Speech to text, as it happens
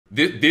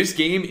This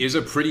game is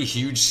a pretty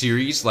huge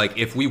series. Like,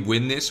 if we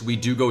win this, we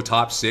do go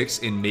top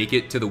 6 and make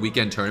it to the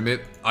weekend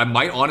tournament. I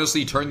might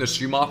honestly turn the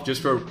stream off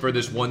just for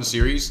this one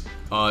series,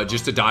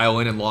 just to dial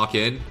in and lock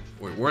in.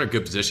 We're in a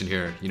good position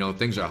here. You know,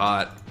 things are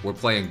hot. We're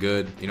playing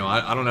good. You know,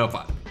 I don't know if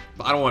I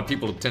don't want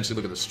people to potentially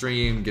look at the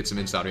stream, get some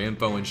insider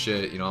info and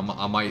shit. You know,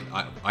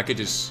 I could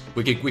just,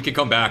 we could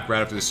come back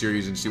right after the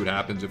series and see what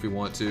happens if we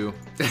want to.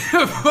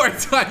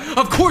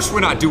 Of course we're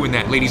not doing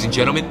that, ladies and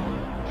gentlemen.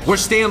 We're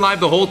staying live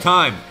the whole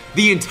time.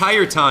 The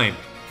entire time.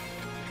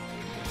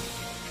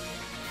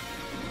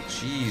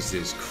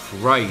 Jesus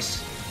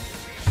Christ.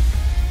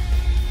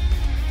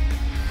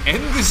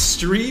 End the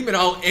stream and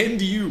I'll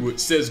end you,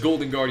 says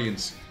Golden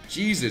Guardians.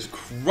 Jesus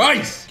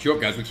Christ. Queue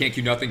up, guys. We can't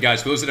queue nothing,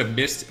 guys. For those that have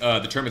missed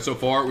the tournament so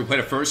far, we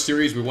played a first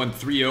series. We won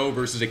 3-0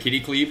 versus a Kitty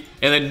Cleave.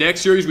 And then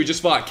next series, we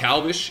just fought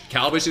Calvish.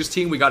 Calvish's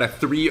team, we got a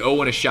 3-0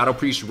 and a Shadow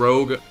Priest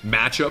Rogue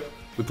matchup.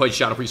 We played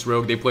Shadow Priest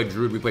Rogue, they played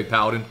Druid, we played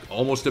Paladin.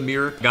 Almost a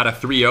mirror. Got a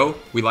 3-0.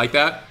 We like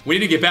that. We need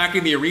to get back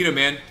in the arena,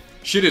 man.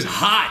 Shit is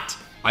hot.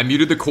 I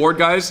muted the cord,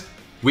 guys.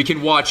 We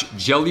can watch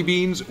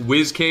Jellybeans,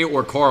 WizK,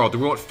 or Carl. Do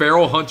we want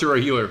Feral, Hunter, or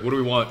Healer? What do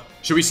we want?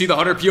 Should we see the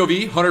Hunter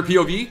POV? Hunter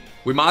POV?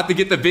 We might have to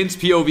get the Vince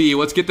POV.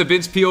 Let's get the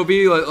Vince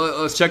POV.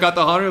 Let's check out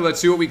the Hunter.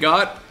 Let's see what we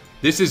got.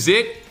 This is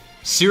it.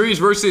 Series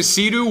versus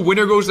Sidu.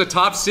 Winner goes to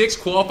top 6.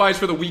 Qualifies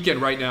for the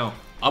weekend right now.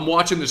 I'm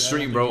watching the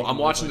stream, bro. I'm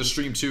watching the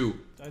stream too.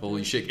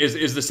 Holy shit.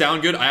 Is the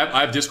sound good? I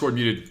have Discord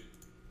muted.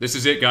 This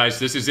is it, guys.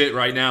 This is it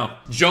right now.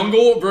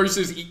 Jungle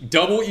versus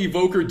double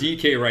Evoker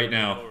DK right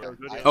now.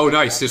 Oh,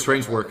 nice. This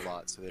range work.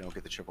 So they don't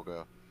get the triple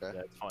go. Okay?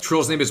 Yeah,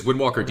 Troll's name is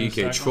Windwalker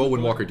DK. Troll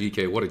Windwalker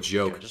DK. What a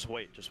joke. Yeah, just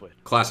wait, just wait.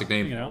 Classic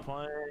name. Yeah,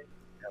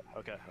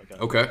 okay.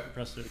 Okay.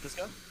 Press it. This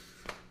guy?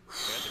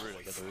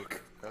 I got the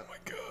root. Oh my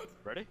god.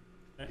 Ready?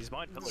 He's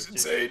mine. This is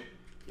insane.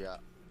 Yeah.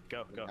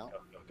 Go.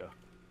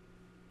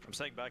 I'm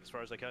staying back as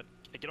far as I can.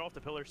 Get off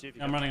the pillar, see if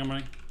you I'm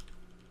running.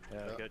 Yeah,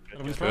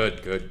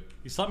 Good.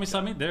 You slap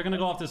me. They're gonna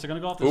go off this. They're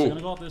gonna go off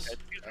this.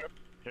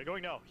 They're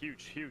going now.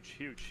 Huge.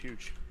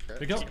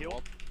 Big go.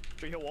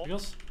 Three hill wall.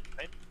 Goes.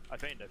 I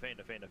feigned.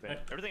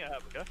 Everything I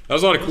have, okay? That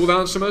was a lot of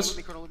cooldowns from us.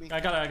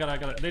 I got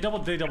it. They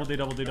doubled.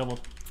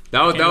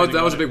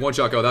 That was a big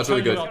one-shot go. That's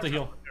really good. Off the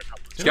heel.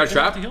 Scout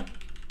trap.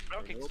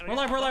 We're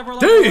live.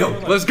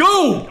 Damn! Let's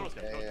go!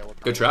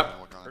 Good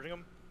trap. Hurting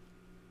him.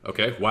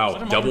 Okay, wow.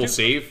 Double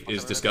save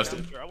is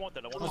disgusting. I want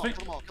that. Kill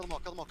them all.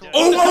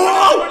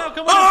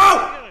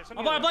 Oh!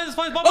 I'm blind this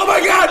fight. Oh my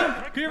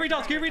god! Can you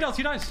redoubts?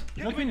 He dies.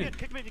 No convenient.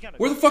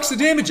 Where the fuck's the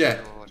damage at?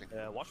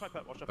 Watch my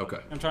pet. Okay.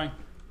 I'm trying.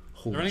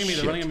 Holy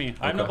They're running at me.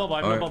 I have no bubble.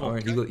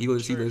 Alright, he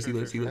lives. They don't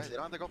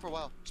have to go for a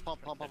while. Just pump.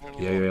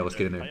 Yeah, let's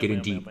get in there. Get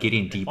in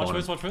deep on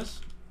him. Watch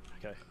this.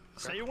 Okay.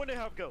 Say when they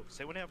have go,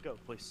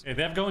 please. Hey,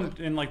 they have go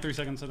in like 3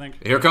 seconds, I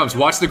think. Here comes.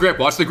 Watch the grip.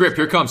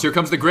 Here comes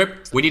the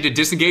grip. We need to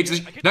disengage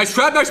this. Nice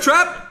trap.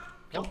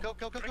 Go.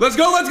 Let's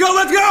go.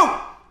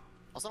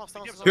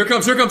 Here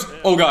comes.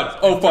 Oh god.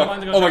 Oh fuck.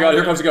 Oh my god.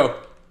 Here comes the go.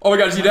 Oh my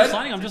god. Is he dead?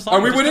 Are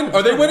we winning?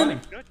 Are they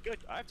winning? Good.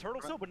 I have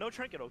turtle still, but no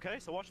trinket. Okay,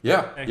 so watch.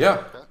 Yeah.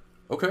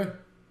 Okay.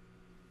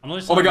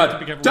 Oh my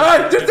god.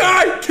 Die! Just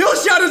die! Kill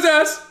shot his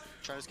ass!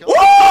 Woo!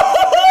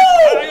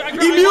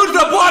 He muted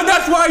the bot,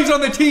 that's why he's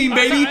on the team,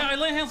 baby! I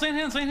lay hands.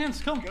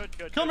 Come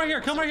right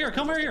here.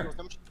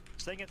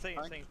 Staying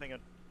in.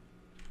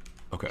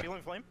 Okay.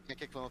 Feeling flame? Can't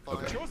kick flame.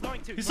 Troll's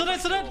dying too. He's still dead.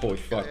 Holy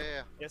fuck.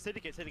 Yeah,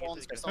 syndicate.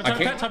 I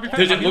can't.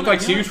 Does it look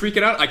like Sidu's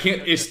freaking out? I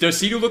can't. Does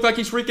Sidu look like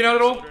he's freaking out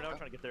at all?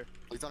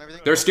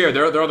 They're scared.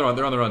 They're on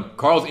the run.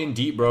 Carl's in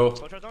deep, bro.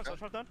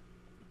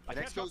 The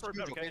next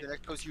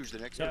goes huge.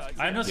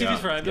 I have no CDs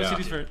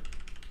for it.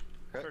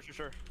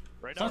 Sure.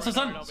 Right now.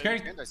 Stun.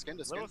 Scary.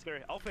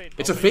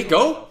 It's a fake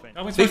go?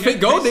 They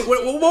fake go?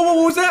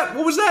 Whoa,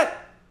 what was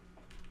that?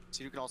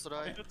 So you can also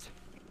die.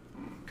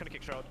 Gonna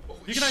kick Shroud.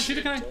 You can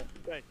I?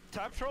 Okay,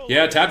 tap troll.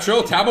 Yeah, tap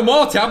troll. Tab them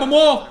all.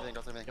 I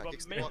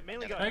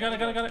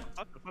got it.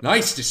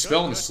 Nice,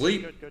 dispel in the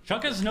sleep.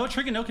 Chunk has no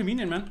trigger, no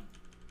convenient, man.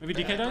 Maybe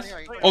DK does?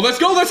 Oh, let's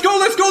go. This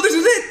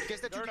is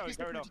it.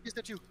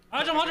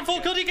 Hodge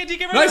full kill DK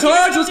right Nice,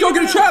 Hodge. Let's go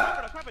get a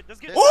trap.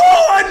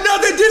 Oh,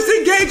 another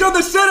disengage on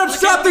the setup.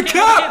 Stop the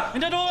cap.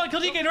 And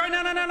kill DK right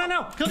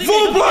now.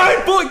 Full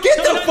blind boy. Get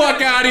the fuck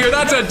out of here.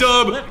 That's a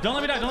dub. Don't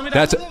let me die.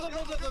 That's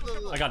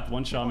I got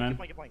one shot, man.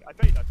 I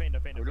feigned.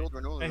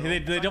 Hey,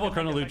 they double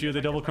chrono looped you.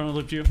 You're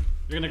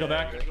gonna go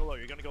back.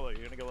 You're gonna go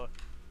low.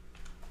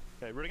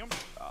 Okay, rooting him.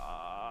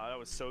 That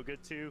was so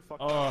good too. Fuck.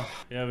 Oh,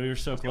 yeah, we were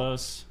so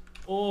close.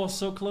 Oh,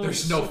 so close.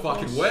 There's no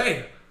fucking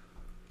way.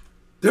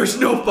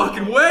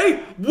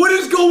 What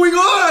is going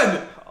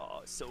on?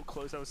 Oh, so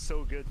close. That was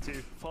so good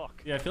too.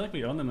 Fuck. Yeah, I feel like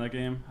we owned them that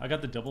game. I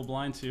got the double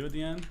blind too at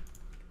the end.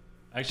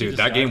 Dude,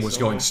 that game was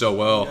going so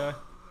well. Yeah.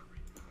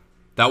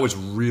 That was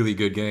really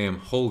good game.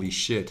 Holy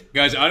shit.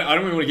 Guys, I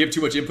don't really want to give too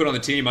much input on the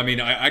team. I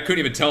mean, I couldn't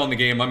even tell in the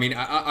game. I mean,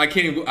 I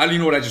can't even, I don't even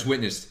know what I just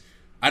witnessed.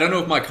 I don't know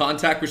if my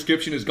contact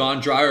prescription has gone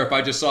dry or if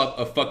I just saw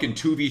a fucking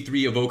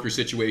 2v3 evoker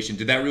situation.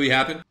 Did that really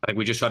happen? I think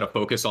we just try to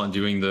focus on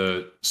doing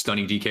the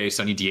stunning DK,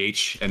 stunning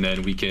DH, and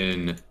then we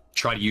can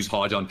try to use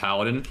Hodge on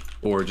Paladin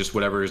or just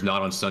whatever is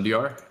not on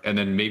Sundiar. And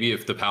then maybe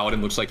if the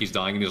Paladin looks like he's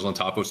dying and he's on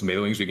top of some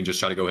melee wings, we can just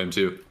try to go him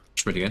too.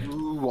 Sprinting in.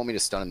 Ooh, want me to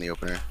stun in the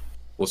opener?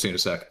 We'll see in a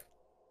sec.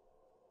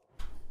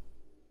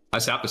 I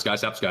sap this guy,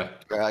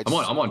 Right,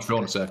 I'm on drill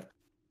in a sec.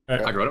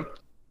 Right. I got him.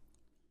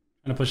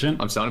 Gonna push in.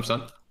 I'm stunned.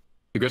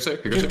 You good, sir?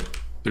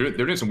 They're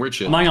doing some weird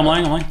shit. I'm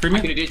lying. Free me.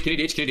 Can you DH? Give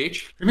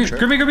me.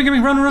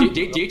 Run.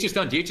 DH is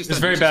done. It's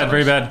very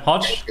bad.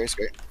 Hodge. Great,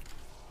 great.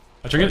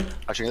 I trigger it.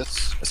 Actually,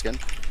 this skin.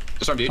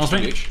 Just arm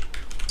DH.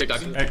 Take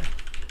diving. Hey.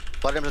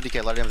 A lot of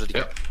damage on DK.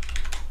 Yeah.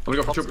 I'm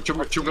gonna go for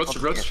triple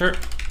roads. Sure.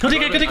 Go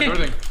DK.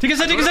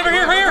 TK's over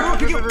here, right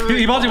here.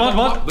 He balled.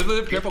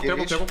 Live. Careful.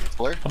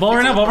 A ball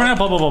right now.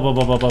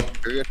 Ball.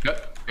 Very good. Good.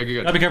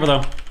 Gotta be careful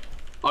though.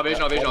 I'll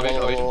vision. I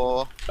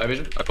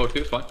vision. I poke too,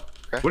 it's fine.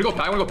 Okay. Wanna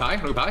go pie?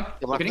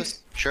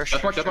 Sure.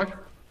 Death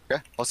mark.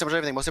 Okay. Most damage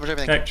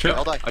everything. Okay, sure.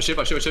 I'll die. I shift.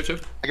 I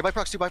get buy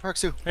procs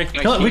too. Hey,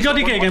 kill it. We go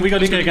DK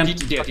again.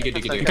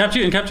 DK. Cap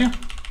you.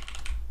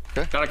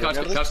 Okay. Kind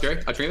of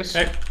scary. I train this.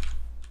 Hey.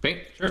 Paint.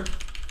 Sure.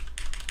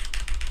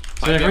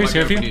 IBM.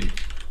 Scared you.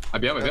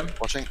 IBM.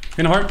 Watching.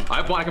 In the heart.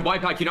 I can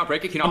blind pie. Cannot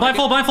break it. Blind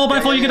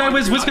full. You can die.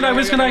 Wiz can die.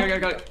 He can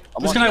die.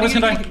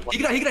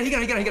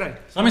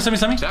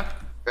 Semi. Zach.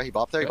 Okay, he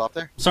bopped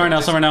there. Sorry now.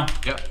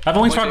 Yeah. Have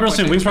a wings proc real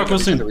soon.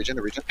 The region.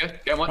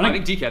 Okay, I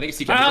think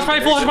DK. That's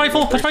probably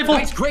full.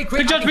 Nice, great.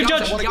 Big judge.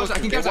 I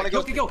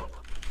can go.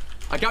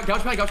 I got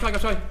gouge pie.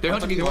 They're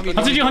hunting me.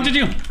 Hunted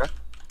you.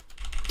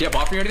 Yeah,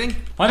 bot for you or anything?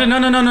 No.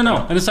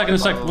 In a sec. 1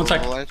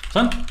 sec.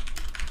 Son.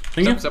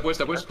 Thank you. Step boys.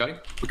 Got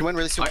it. We can win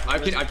really soon. I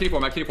have kitty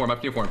form. Can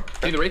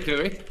you the wraith?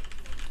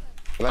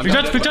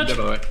 Big judge.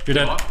 You're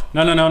dead.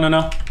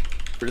 No.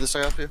 We're this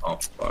side up here. Oh,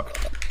 fuck.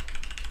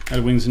 I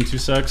had wings in 2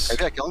 secs.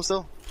 Maybe I kill him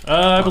still.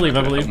 I believe.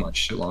 How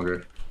shit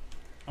longer?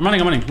 I'm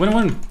running.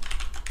 Win.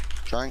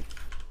 Trying.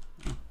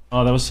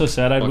 Oh, that was so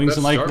sad. I had wings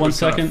in like 1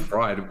 second.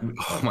 Fried.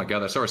 Oh my god,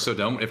 that start was so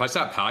dumb. If I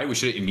sat pie, we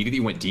should have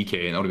immediately went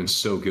DK, and that would have been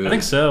so good. I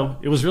think so.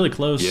 It was really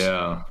close.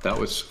 Yeah, that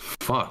was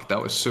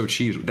so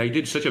cheap. They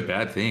did such a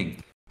bad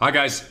thing. All right,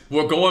 guys,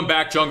 we're going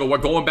back jungle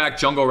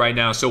right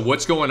now. So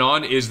what's going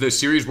on is the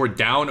series we're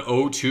down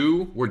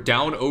 0-2. We're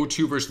down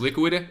 0-2 versus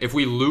Liquid. If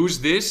we lose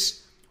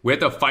this, we have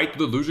to fight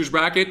the losers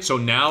bracket. So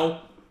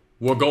now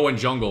we're going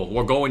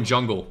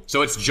jungle.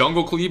 So it's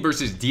Jungle Cleave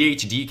versus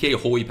DHDK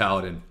Holy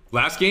Paladin.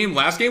 Last game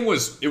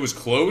was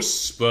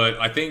close, but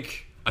I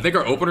think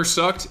our opener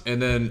sucked, and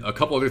then a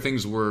couple other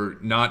things were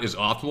not as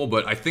optimal,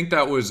 but I think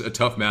that was a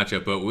tough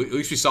matchup, but at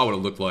least we saw what it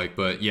looked like.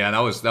 But yeah, that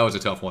was a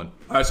tough one.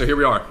 All right, so here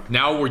we are.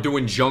 Now we're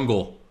doing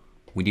jungle.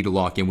 We need to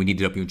lock in. We need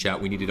to W in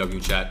chat.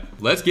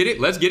 Let's get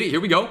it.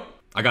 Here we go.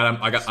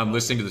 I'm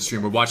listening to the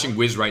stream. We're watching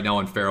Wiz right now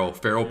on Feral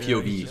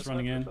POV. He's just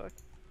running in.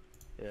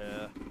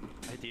 Yeah.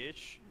 I hit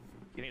DH.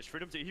 Getting his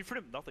freedom. He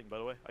freedom nothing, by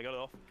the way. I got it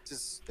off.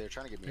 They're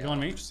trying to get me. They're going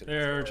me.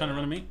 They're trying to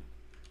run me.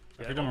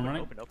 Freedom, I'm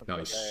running.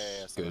 Nice.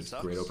 Yeah. Good.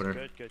 Great opener.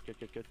 Good.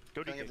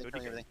 Go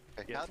DK.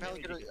 Yeah, I'll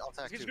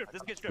attack too.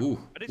 This gets grip. Ooh.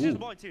 I didn't use the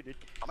blind too, dude.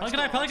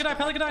 Pally could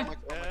die.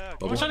 Yeah.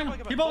 I'm trying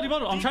to. He bowled.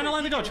 I'm trying to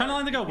line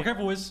the go. Be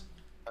careful, Wiz.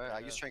 I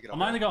use trinket. I'm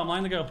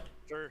lining the go.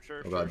 Sure.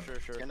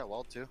 Stand at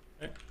wall too.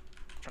 Trying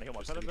to heal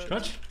my pet a bit.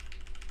 Touch.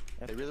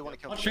 They really want to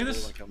kill me. I'll shoot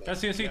this. I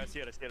see. I see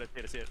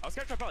it. I'll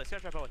scatter Pally.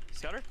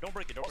 Scatter. Don't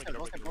break it.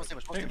 Most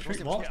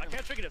damage. Wall. Yeah, I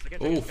can't trigger this.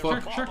 Oh,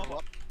 fuck. Sure.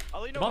 I'll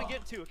let you know when we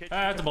get two, okay?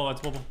 That's a bubble.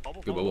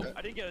 Good bubble.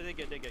 I didn't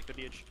get. Good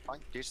DH. Fine.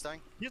 DH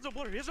dying. He has no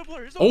blur.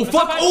 Oh,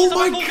 fuck. Oh,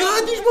 my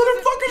God. These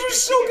motherfuckers are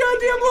so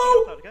goddamn low.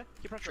 Okay?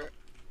 Keep pressure.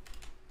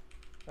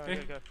 Okay.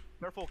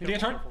 Careful. You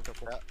DH hard?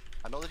 Yeah.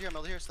 I'm melted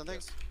here. Stun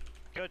things.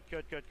 Good. Yeah,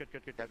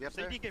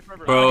 Stay DK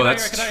forever. Bro,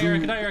 that's too...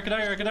 Could die.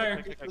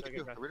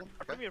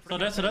 So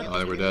that's it. Oh,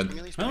 they were dead.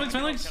 My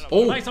legs.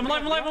 Oh. Nice. I'm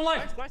alive.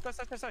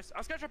 Nice.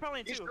 I'll scatter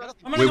Pally in two.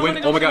 We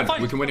win. Oh my God.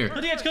 We can win here.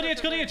 Go DH.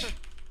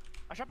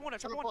 I shot one.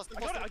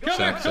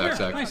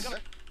 Sack. Nice.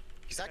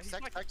 Sack.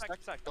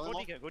 Go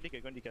DK.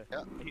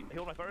 Yeah. He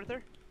healed my fire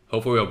there.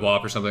 Hopefully we'll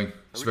bop or something.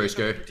 It's very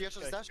scary. Good.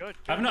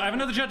 I have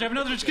another judge.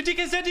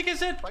 DK's dead.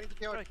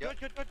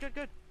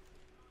 Good.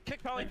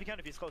 Kick Pally if you can,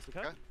 if he's close,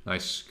 okay?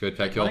 Nice. Good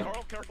pet kill.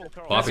 Careful.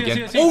 Bop See.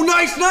 again. Oh,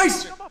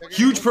 nice.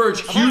 Huge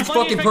purge. Huge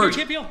fucking purge.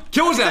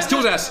 Kill his ass.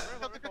 Go.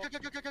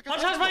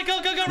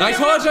 Nice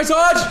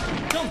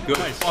Hodge. Good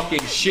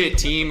fucking shit,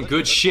 team.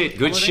 Good shit.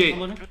 Good shit,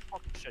 dude.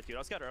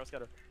 I'll scatter.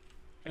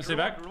 I'm staying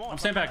back.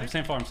 I'm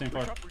staying far.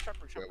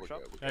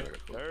 Okay.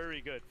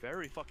 Very good.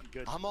 Very fucking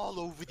good. I'm all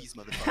over these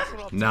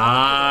motherfuckers.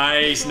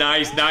 Nice,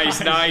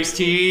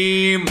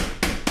 team.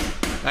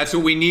 That's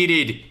what we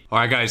needed. All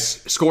right,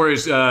 guys. Score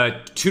is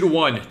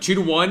 2-1.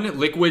 2-1.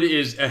 Liquid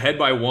is ahead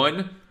by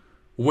 1.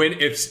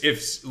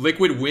 If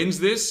Liquid wins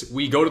this,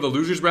 we go to the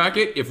losers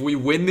bracket. If we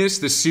win this,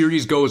 the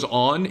series goes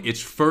on.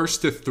 It's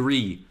first to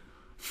 3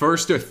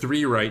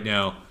 right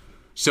now.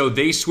 So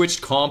they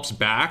switched comps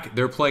back.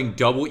 They're playing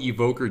double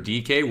Evoker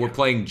DK. We're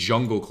playing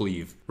Jungle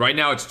Cleave. Right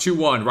now it's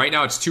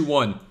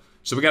 2-1.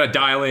 So we gotta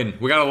dial in.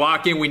 We gotta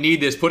lock in. We need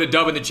this. Put a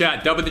dub in the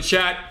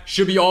chat.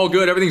 Should be all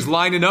good. Everything's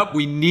lining up.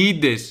 We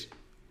need this.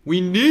 We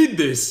need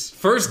this.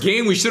 First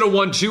game, we should have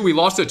won 2. We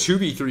lost a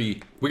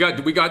 2v3. We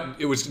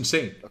got, it was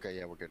insane. Okay,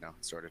 yeah, we're good now.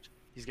 It started.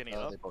 He's getting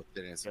up. They both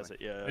did it Yes,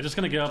 instantly. yeah. They're just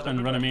gonna get up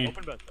and run at me.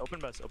 Open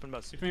bus.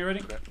 Pick me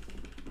ready?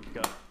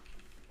 Go.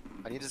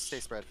 I need to stay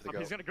spread for the go.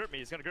 He's gonna grip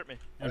me.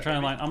 I'm trying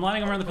to line. I'm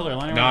lining around the pillar.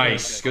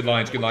 Nice. Good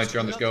lines here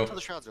on this go. Until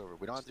the shroud's over.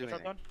 We don't have to do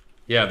anything.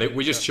 Yeah,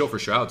 we just chill for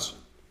shrouds.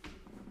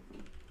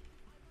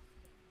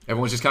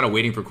 Everyone's just kind of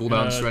waiting for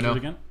cooldowns right now.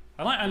 Again.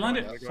 I lined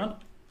it. Son.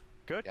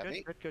 Good.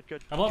 I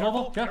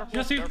blow. Yeah,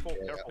 yes, you. Careful.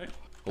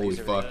 Holy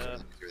fuck.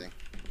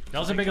 That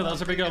was a big go.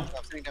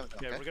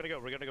 Yeah, we're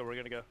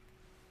gonna go.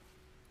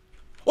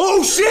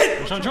 Oh shit!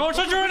 We're on Joe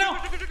right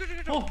now.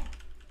 Oh.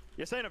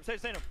 Yeah, stay in him.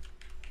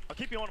 I'll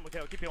keep you on him, okay?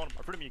 I'll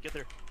put him, you get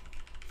there.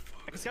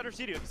 I can scatter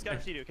CD,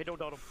 okay? Don't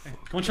dot him.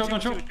 Go and chill. One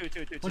chill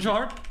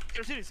hard.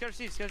 Scatter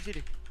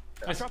CD.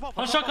 Nice.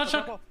 Hot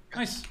shot.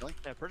 Nice.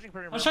 Yeah, purging.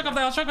 I'll shock up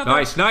that.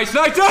 Nice. Woo!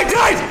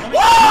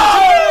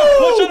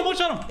 One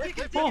shot him.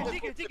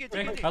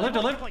 I lived.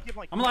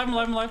 I'm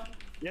alive.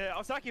 Yeah,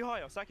 I'll stack you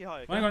high.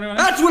 Going.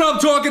 That's what I'm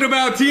talking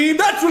about, team.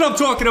 That's what I'm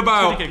talking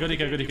about. Good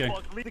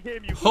DK. Lead the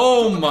game, you.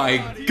 Oh my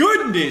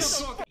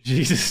goodness.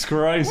 Jesus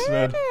Christ,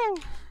 man.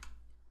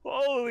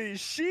 Holy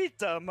shit,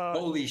 man.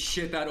 Holy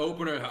shit, that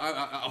opener.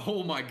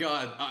 Oh my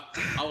god.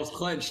 I was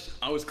clenched.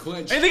 How do you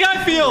think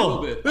I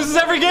feel? This is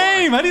every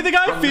game. How do you think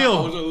I I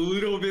feel? was a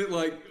little bit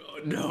like,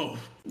 no,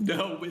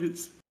 but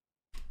it's...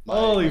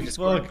 Holy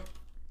fuck.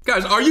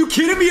 Guys, are you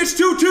kidding me? It's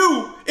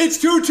 2-2. It's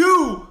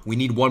 2-2. We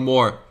need one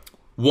more.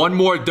 One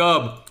more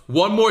dub.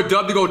 One more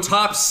dub to go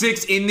top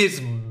 6 in this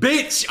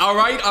bitch, all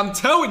right? I'm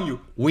telling you.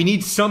 We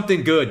need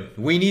something good.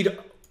 We need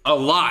a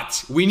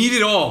lot. We need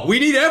it all. We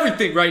need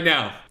everything right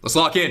now. Let's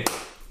lock in.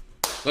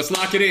 Let's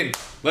lock it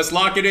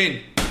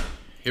in.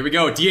 Here we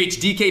go. DH,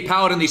 DK,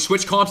 Paladin. They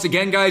switch comps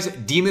again, guys.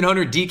 Demon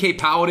Hunter, DK,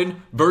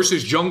 Paladin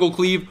versus Jungle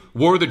Cleave.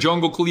 We're the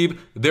Jungle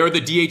Cleave. They're the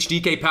DH,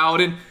 DK,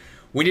 Paladin.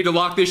 We need to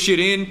lock this shit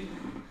in.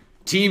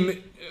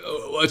 Team,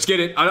 let's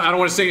get it. I don't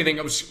want to say anything.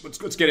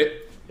 Let's get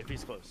it. If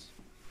he's close.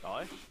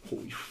 Alright.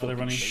 Holy They're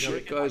running.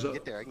 shit, guys. I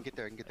can get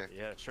there.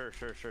 Yeah, sure.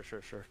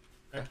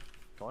 Okay.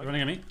 Come on. They're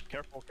running at me.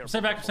 Careful.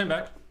 Stay back.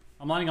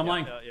 I'm lining.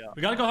 Yeah.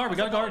 We gotta go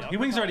hard. He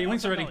wings already.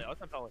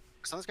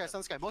 Stun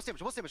this guy. Most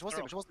damage.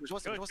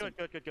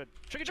 Good.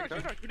 Tricky dark.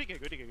 Good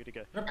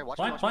DK. Hey,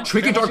 watch Fine.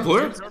 Tricky Dark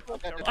Blur?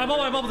 I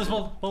bubble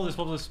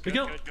this. Big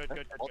kill.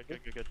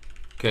 Good.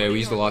 Okay, we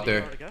used a lot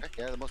there.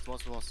 Yeah, the most.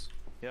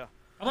 Yeah.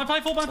 I'm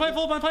pipe full. Nice.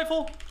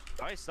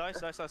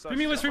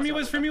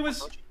 Free me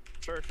whiz.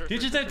 Sure. DH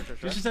is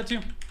dead too.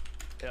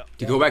 Yeah.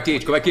 Dude, go back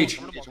DH.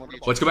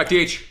 Let's go back DH.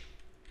 He's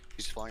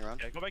just flying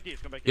around. Yeah, go back DH.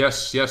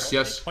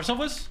 Yes. Watch out,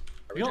 whiz.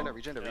 Regen.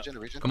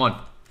 Come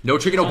on. No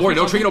tricky, no board.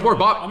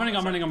 Bop. I'm running.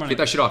 Get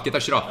that shit off.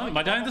 Am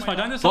I dying this?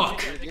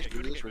 Fuck.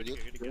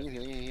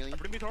 Healing.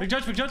 Big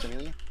judge.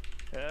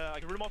 Yeah, I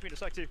can root him off you in a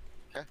sec too.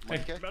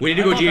 Okay. We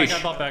need to go I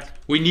DH. bought back.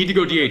 We need to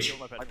go DH.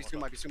 Might be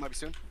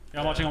soon. Yeah,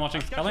 I'm watching.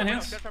 I land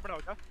hands.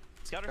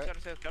 Scatter.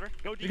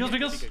 Go Big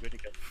kills.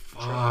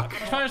 Fuck.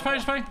 Fire. Stun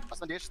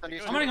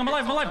DH. I'm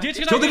alive. DH,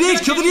 Kill the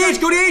DH.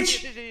 Go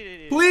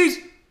DH. Please.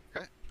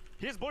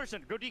 He has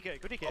Blurson. Go DK.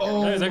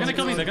 Oh. They're gonna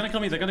kill me. They're gonna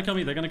kill me.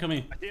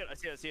 I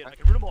see it. I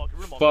can root him all.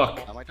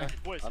 Fuck. I might die.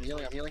 I'm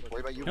healing.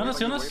 Worry about you. Heal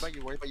us.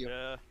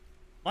 Yeah.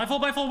 My full.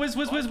 Whiz.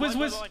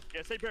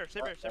 Yeah, stay bear.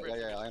 Yeah,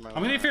 I'm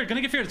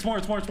gonna get feared. It's more.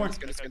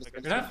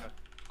 Good half.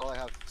 All I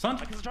have. Son.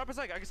 I can drop a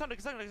sec. I can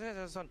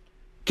stun.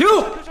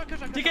 Kill.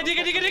 DK.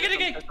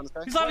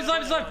 He's alive.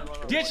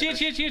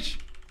 DH.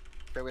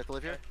 Okay, we have to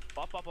live here.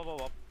 Bop.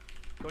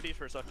 Go DH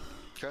for a sec.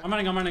 I'm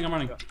running.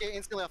 DK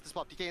instantly off the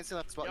spot. He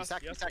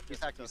sacked him.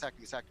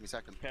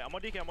 Okay, I'm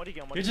on DK.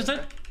 DH is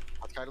dead.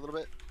 Let's kite a little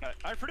bit.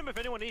 I freed him if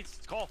anyone needs.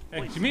 Call.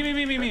 Hey, Please.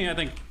 me, I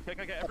think.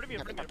 Okay. Free me.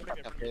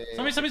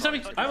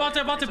 Somebody. I bought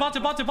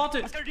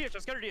it. Scatter DH.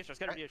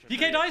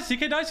 DK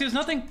dies. He has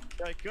nothing.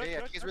 Good.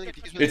 DK's really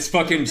good. It's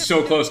fucking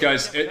so close,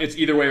 guys. It's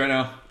either way right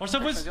now. Watch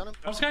up, Wiz.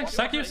 Watch guy.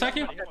 Sack you.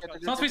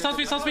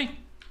 Sauce me.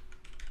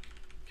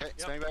 Okay,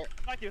 spamming back.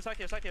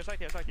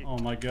 Sack you. Oh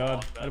my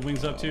god. That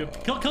wings up too.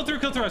 Kill through,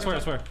 I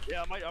swear.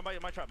 Yeah, I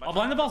might trap. I'll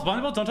blind the balls,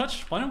 don't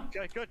touch. Blind him.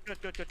 Okay, good.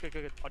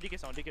 On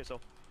DK so.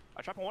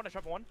 I trap on one.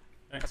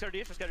 I scatter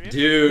DH.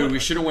 Dude, we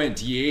should have went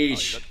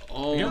DH.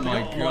 Oh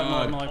my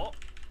god.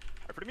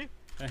 I freed me.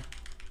 Okay.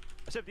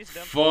 I said decent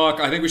damage.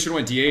 Fuck, I think we should have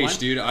went DH,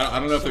 dude. I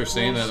don't know if they're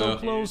saying that though.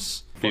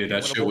 Close. Dude,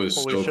 that shit was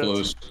so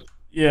close.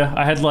 Yeah,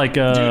 I had like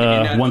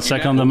 1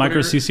 second on the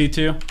micro CC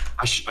too.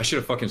 I should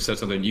have fucking said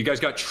something. You guys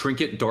got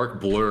Trinket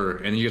Dark Blur,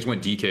 and you guys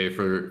went DK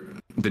for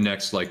the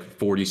next like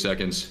 40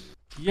 seconds.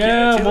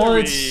 Yeah, well,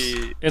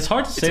 it's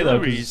hard to say though.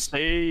 We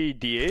stay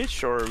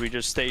DH or we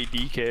just stay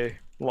DK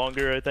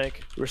longer. I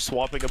think we're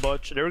swapping a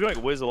bunch. They were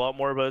going Wiz a lot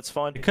more, but it's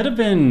fine. It could have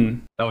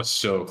been. That was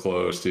so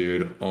close,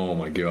 dude. Oh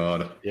my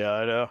god. Yeah,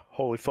 I know.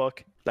 Holy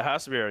fuck. That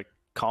has to be a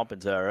comp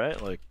into that,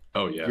 right? Like.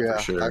 Oh yeah,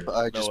 for sure.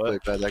 I just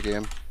played bad that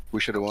game. We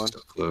should have won. So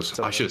close.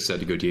 I should have said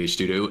to go DH,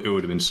 dude. It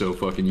would have been so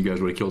fucking. You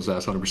guys would have killed his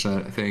ass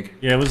 100%. I think.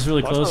 Yeah, it was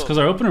really close because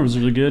our opener was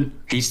really good.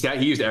 He used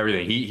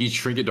everything. He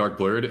Trinket Dark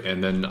Blurred,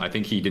 and then I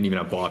think he didn't even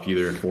have Bop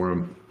either for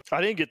him.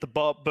 I didn't get the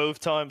buff both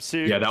times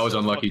too. Yeah, that was So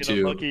unlucky fucking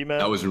too. Unlucky, man.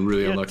 That was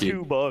really He had unlucky.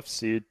 2 buffs,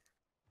 dude.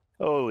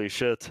 Holy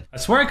shit. I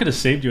swear I could have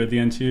saved you at the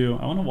end too.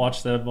 I want to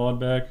watch that VOD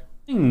back.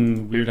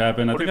 Weird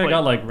happened. I think I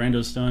got like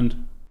rando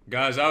stunned.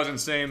 Guys, that was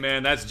insane,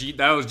 man. That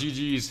was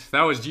GG's.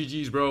 That was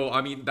GG's, bro.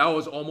 I mean, that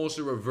was almost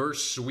a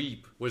reverse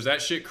sweep. Was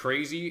that shit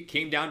crazy? It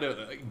came down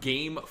to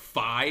game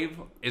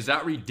 5. Is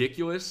that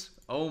ridiculous?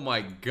 Oh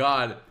my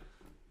god.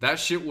 That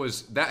shit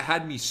was, that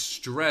had me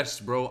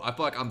stressed, bro. I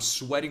feel like I'm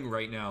sweating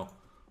right now.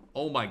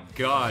 Oh my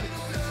god.